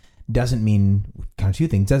now doesn't mean, kind of two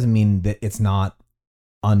things, doesn't mean that it's not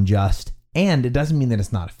unjust. And it doesn't mean that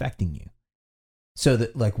it's not affecting you. So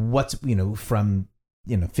that like what's, from, 50s,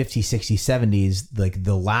 60s, 70s, like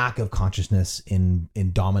the lack of consciousness in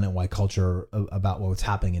dominant white culture about what was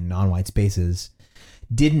happening in non-white spaces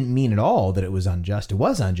didn't mean at all that it was unjust. It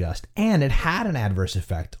was unjust. And it had an adverse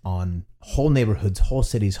effect on whole neighborhoods, whole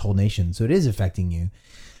cities, whole nations. So it is affecting you.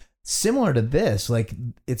 Similar to this, like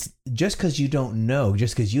it's just because you don't know,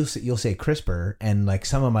 just because you'll say CRISPR, and like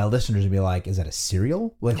some of my listeners will be like, "Is that a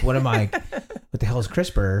cereal? Like, what the hell is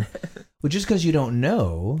CRISPR?" Well, just because you don't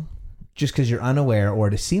know, just because you're unaware, or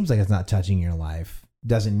it seems like it's not touching your life,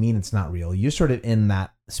 doesn't mean it's not real. You're sort of in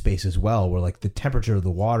that space as well, where like the temperature of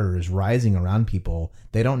the water is rising around people.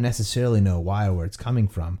 They don't necessarily know why or where it's coming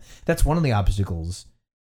from. That's one of the obstacles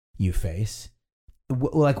you face.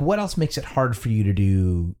 Like, what else makes it hard for you to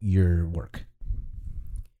do your work?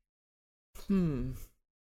 We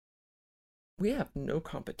have no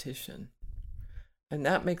competition. And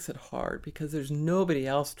that makes it hard, because there's nobody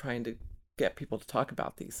else trying to get people to talk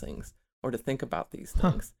about these things or to think about these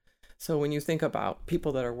things. So when you think about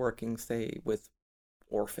people that are working, say, with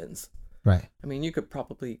orphans, right? I mean, you could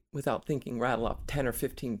probably, without thinking, rattle off 10 or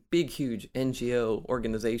 15 big, huge NGO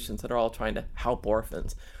organizations that are all trying to help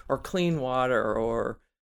orphans, or clean water, or,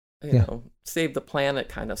 save the planet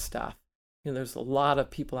kind of stuff. There's a lot of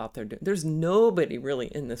people out there there's nobody really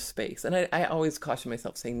in this space. And I always caution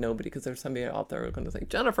myself saying nobody, because there's somebody out there who's going to say,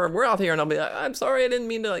 Jennifer, we're out here. And I'll be like, I'm sorry, I didn't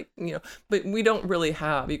mean to, but we don't really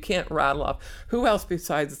you can't rattle off who else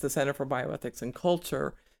besides the Center for Bioethics and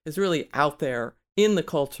Culture is really out there in the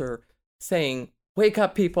culture saying, wake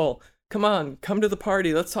up, people, come on, come to the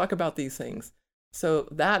party. Let's talk about these things. So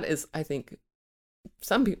that is, I think,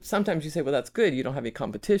 sometimes you say, well, that's good, you don't have any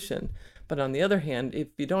competition. But on the other hand, if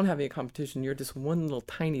you don't have any competition, you're just one little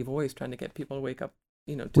tiny voice trying to get people to wake up,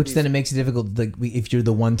 which then it makes it difficult. Like, if you're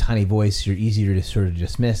the one tiny voice, you're easier to sort of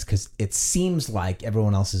dismiss, because it seems like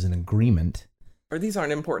everyone else is in agreement. Or these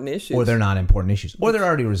aren't important issues. Or they're not important issues. Or they're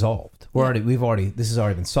already resolved. This has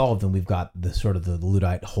already been solved, and we've got the sort of the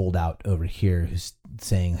Luddite holdout over here who's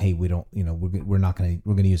saying, hey, we don't, we're going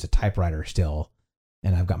to use a typewriter still,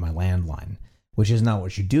 and I've got my landline. Which is not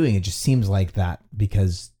what you're doing. It just seems like that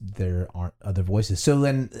because there aren't other voices. So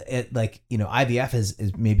then, IVF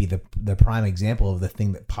is maybe the prime example of the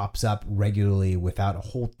thing that pops up regularly without a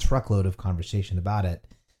whole truckload of conversation about it.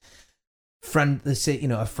 Let's say,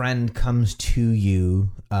 a friend comes to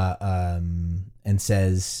you and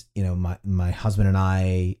says, my husband and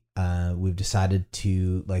I We've decided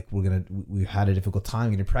to we've had a difficult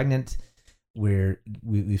time getting pregnant.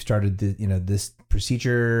 We've started this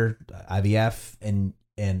procedure, IVF,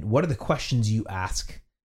 and what are the questions you ask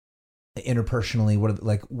interpersonally?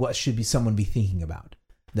 What should someone be thinking about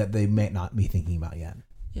that they may not be thinking about yet?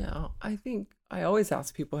 Yeah, I think I always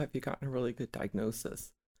ask people, have you gotten a really good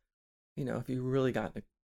diagnosis? If you really gotten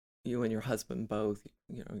you and your husband both,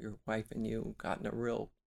 your wife and you gotten a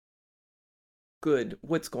real good,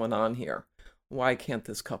 what's going on here? Why can't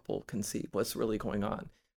this couple conceive? What's really going on?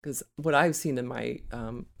 Because what I've seen in my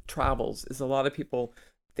travels is a lot of people,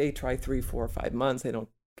 they try 3, 4, 5 months, they don't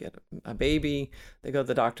get a baby, they go to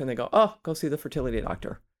the doctor and they go, oh, go see the fertility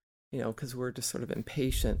doctor, because we're just sort of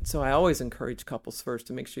impatient. So I always encourage couples first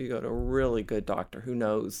to make sure you go to a really good doctor who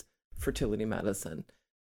knows fertility medicine,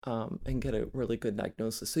 and get a really good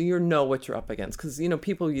diagnosis. So you know what you're up against. Because,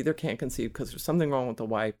 people either can't conceive because there's something wrong with the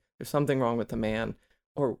wife, there's something wrong with the man,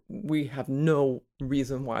 or we have no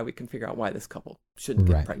reason why we can figure out why this couple shouldn't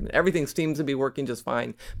get pregnant. Everything seems to be working just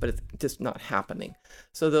fine, but it's just not happening.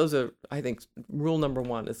 So those are, I think, rule number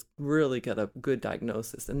 1 is really get a good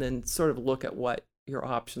diagnosis and then sort of look at what your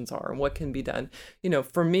options are and what can be done.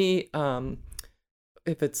 For me,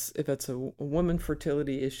 if it's a woman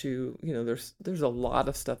fertility issue, there's a lot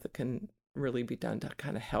of stuff that can really be done to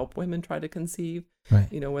kind of help women try to conceive,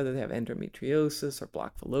 whether they have endometriosis or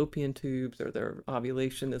blocked fallopian tubes or their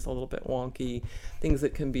ovulation is a little bit wonky, things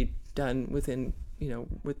that can be done within,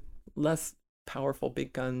 with less powerful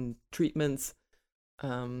big gun treatments.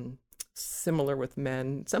 Similar with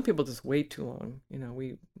men, some people just wait too long.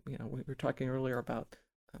 We were talking earlier about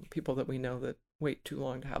people that we know that wait too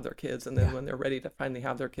long to have their kids, and then when they're ready to finally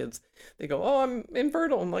have their kids, they go, oh, I'm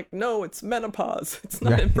infertile. I'm like, no, it's menopause. It's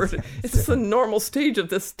not infertile. It's just a normal stage of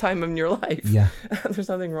this time in your life. There's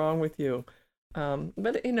nothing wrong with you.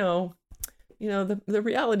 But the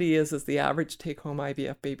reality is the average take-home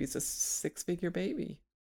IVF baby is a 6-figure baby.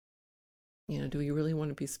 Do you really want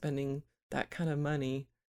to be spending that kind of money?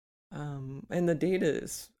 And the data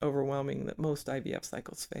is overwhelming that most IVF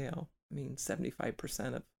cycles fail.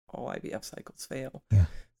 75% of all IVF cycles fail.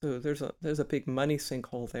 So there's a big money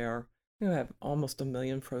sinkhole there. We have almost 1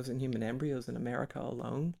 million frozen human embryos in America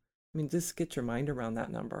alone. Just get your mind around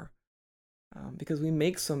that number, because we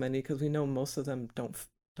make so many because we know most of them don't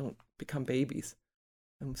become babies,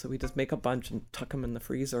 and so we just make a bunch and tuck them in the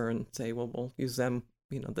freezer and say, well, we'll use them,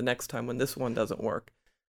 the next time when this one doesn't work.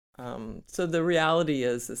 So the reality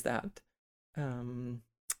is that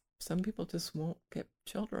some people just won't get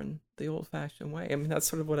children the old-fashioned way. That's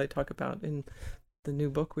sort of what I talk about in the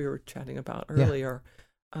new book we were chatting about earlier.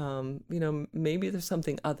 Maybe there's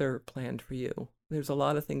something other planned for you. There's a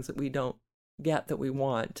lot of things that we don't get that we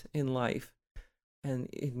want in life. And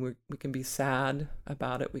we can be sad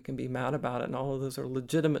about it. We can be mad about it. And all of those are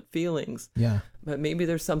legitimate feelings. But maybe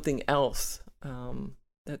there's something else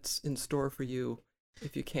that's in store for you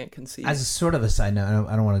if you can't conceive. As a sort of a side note,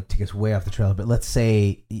 I don't want to take us way off the trail, but let's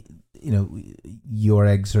say, your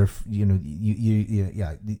eggs are, the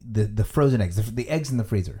frozen eggs, the eggs in the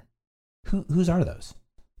freezer. Whose are those?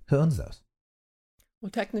 Who owns those? Well,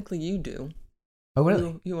 technically you do. Oh,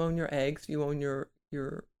 really? You own your eggs. You own your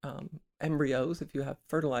embryos if you have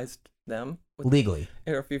fertilized them. Legally.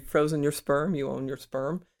 Or if you've frozen your sperm, you own your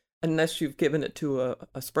sperm. Unless you've given it to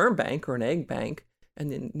a sperm bank or an egg bank.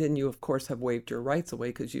 And then you, of course, have waived your rights away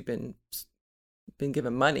because you've been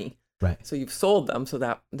given money. Right. So you've sold them so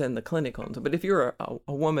that then the clinic owns them. But if you're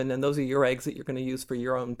a woman and those are your eggs that you're going to use for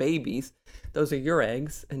your own babies, those are your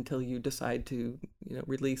eggs until you decide to,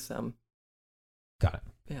 release them. Got it.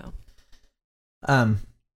 Yeah.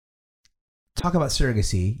 Talk about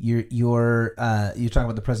surrogacy. You're talking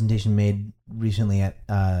about the presentation made recently at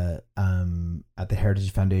the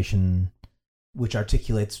Heritage Foundation, which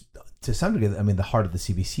articulates to some degree, the heart of the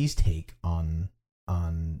CBC's take on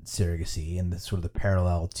surrogacy and the sort of the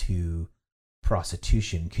parallel to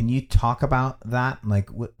prostitution. Can you talk about that?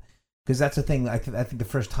 Because that's the thing. I think the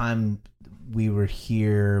first time we were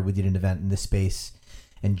here, we did an event in this space,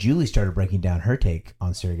 and Julie started breaking down her take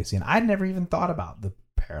on surrogacy, and I'd never even thought about the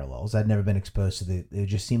parallels. I'd never been exposed to it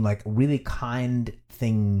just seemed like a really kind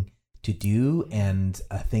thing to do, and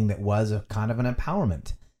a thing that was a kind of an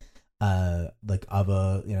empowerment. An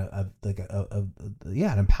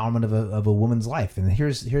empowerment of a woman's life, and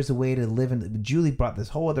here's a way to live. And Julie brought this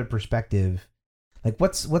whole other perspective.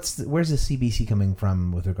 Where's the CBC coming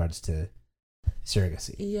from with regards to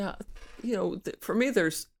surrogacy? Yeah, for me,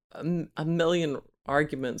 there's a million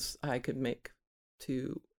arguments I could make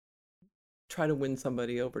to try to win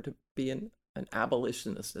somebody over to be an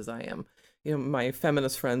abolitionist, as I am. my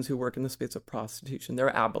feminist friends who work in the space of prostitution,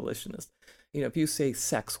 they're abolitionists. If you say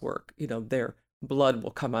sex work, their blood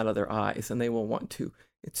will come out of their eyes and they will want to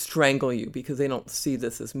strangle you because they don't see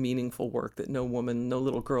this as meaningful work, that no woman, no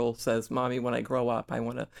little girl says, Mommy, when I grow up, I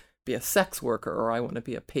want to be a sex worker, or I want to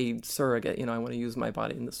be a paid surrogate. I want to use my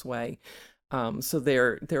body in this way. So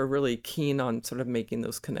they're really keen on sort of making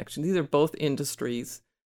those connections. These are both industries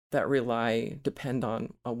that depend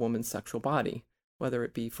on a woman's sexual body, whether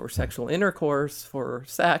it be for sexual intercourse, for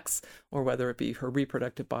sex, or whether it be her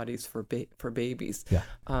reproductive bodies for babies. Yeah.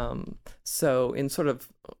 So in sort of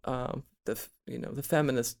the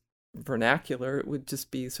feminist vernacular, it would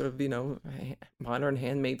just be sort of modern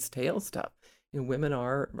Handmaid's Tale stuff. Women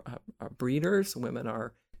are breeders. Women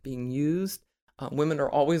are being used. Women are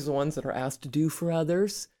always the ones that are asked to do for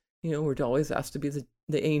others. We're always asked to be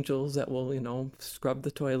the angels that will, scrub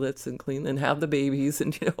the toilets and clean and have the babies.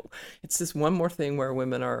 And, it's just one more thing where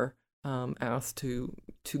women are asked to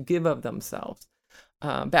give of themselves.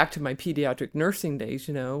 Back to my pediatric nursing days,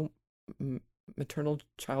 maternal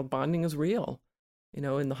child bonding is real.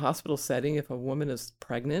 In the hospital setting, if a woman is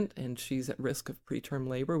pregnant and she's at risk of preterm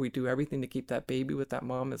labor, we do everything to keep that baby with that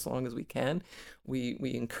mom as long as we can. We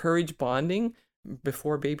encourage bonding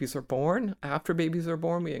before babies are born. After babies are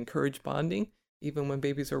born, we encourage bonding. Even when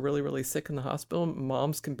babies are really, really sick in the hospital,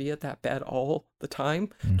 moms can be at that bed all the time,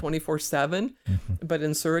 24/7. But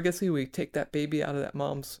in surrogacy, we take that baby out of that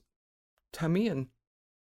mom's tummy and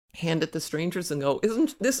hand it to strangers and go,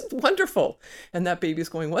 isn't this wonderful? And that baby's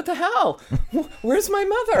going, what the hell? Where's my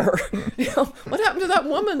mother? What happened to that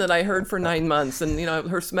woman that I heard for 9 months? And,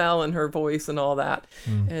 her smell and her voice and all that.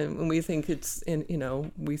 And when we think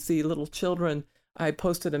we see little children. I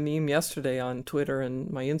posted a meme yesterday on Twitter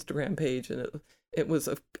and my Instagram page, and it was,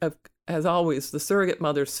 as always, the surrogate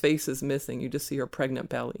mother's face is missing. You just see her pregnant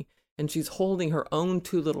belly. And she's holding her own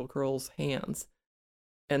 2 little girls' hands.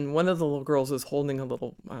 And one of the little girls is holding a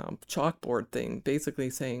little chalkboard thing, basically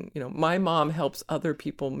saying, my mom helps other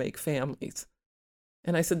people make families.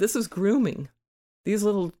 And I said, this is grooming. These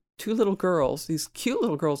 2 little girls, these cute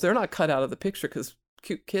little girls, they're not cut out of the picture because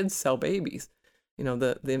cute kids sell babies.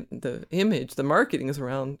 The image, the marketing is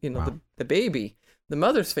around, Wow. the baby. The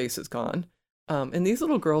mother's face is gone. And these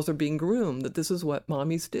little girls are being groomed that this is what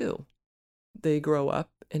mommies do. They grow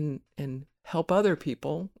up and help other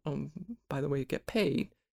people, by the way, get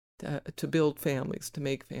paid to build families, to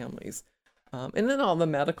make families. And then all the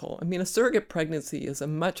medical. A surrogate pregnancy is a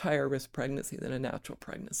much higher risk pregnancy than a natural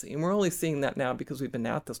pregnancy. And we're only seeing that now because we've been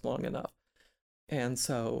at this long enough. And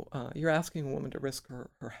so you're asking a woman to risk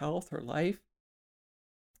her health, her life.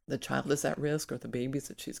 The child is at risk, or the babies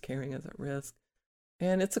that she's carrying is at risk.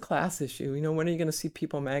 And it's a class issue. When are you going to see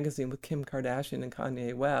People magazine with Kim Kardashian and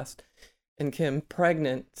Kanye West, and Kim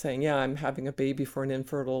pregnant saying, yeah, I'm having a baby for an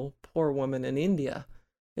infertile poor woman in India?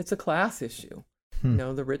 It's a class issue.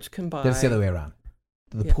 The rich can buy. That's the other way around.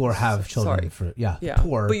 The poor have children the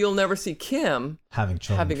poor. But you'll never see Kim having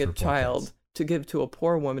a child to give to a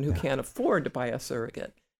poor woman who can't afford to buy a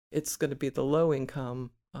surrogate. It's going to be the low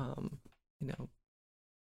income,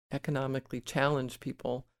 economically challenged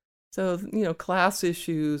people. So, class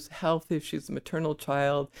issues, health issues, maternal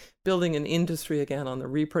child, building an industry again on the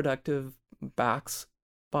reproductive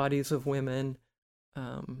bodies of women.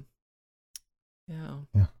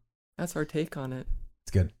 Yeah. That's our take on it.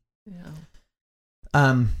 It's good.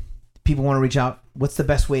 Yeah. People want to reach out. What's the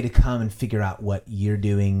best way to come and figure out what you're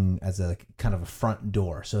doing as a kind of a front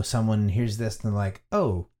door? So someone hears this and they're like,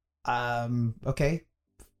 oh, okay.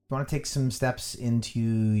 You want to take some steps into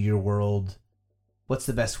your world? What's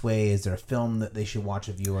the best way? Is there a film that they should watch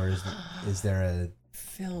of yours? Is there a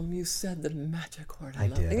film? You said the magic word. I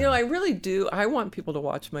did. I really do. I want people to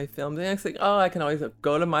watch my films. They think, I can always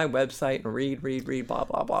go to my website and read, blah,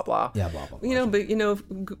 blah, blah, blah. Yeah, blah, blah, blah.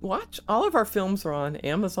 But, watch. All of our films are on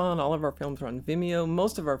Amazon. All of our films are on Vimeo.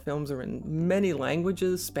 Most of our films are in many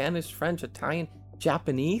languages: Spanish, French, Italian,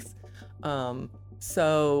 Japanese.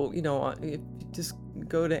 So, if you just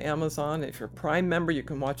go to Amazon, if you're a Prime member, you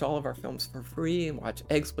can watch all of our films for free and watch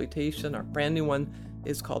Eggsploitation. Our brand new one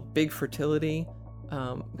is called Big Fertility.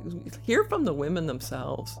 Hear from the women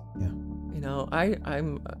themselves. Yeah.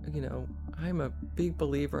 I'm a big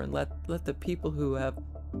believer in let the people who have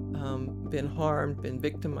been harmed, been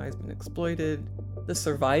victimized, been exploited, the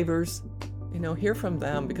survivors, hear from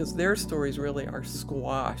them, because their stories really are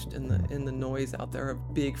squashed in the noise out there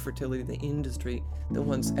of big fertility, the industry that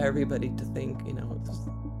wants everybody to think, it's,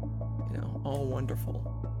 all wonderful.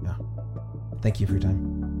 Yeah. Thank you for your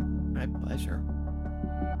time. My pleasure.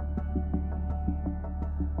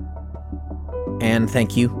 And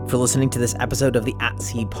thank you for listening to this episode of the At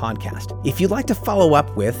Sea podcast. If you'd like to follow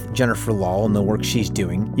up with Jennifer Lahl and the work she's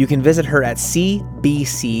doing, you can visit her at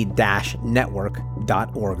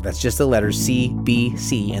cbc-network.org. That's just the letters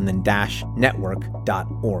CBC and then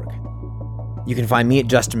 -network.org. You can find me at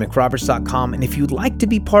justinmcroberts.com, and if you'd like to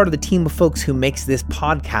be part of the team of folks who makes this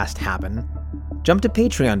podcast happen, jump to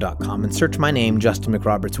patreon.com and search my name, Justin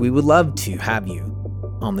McRoberts. We would love to have you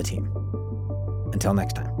on the team. Until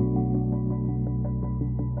next time.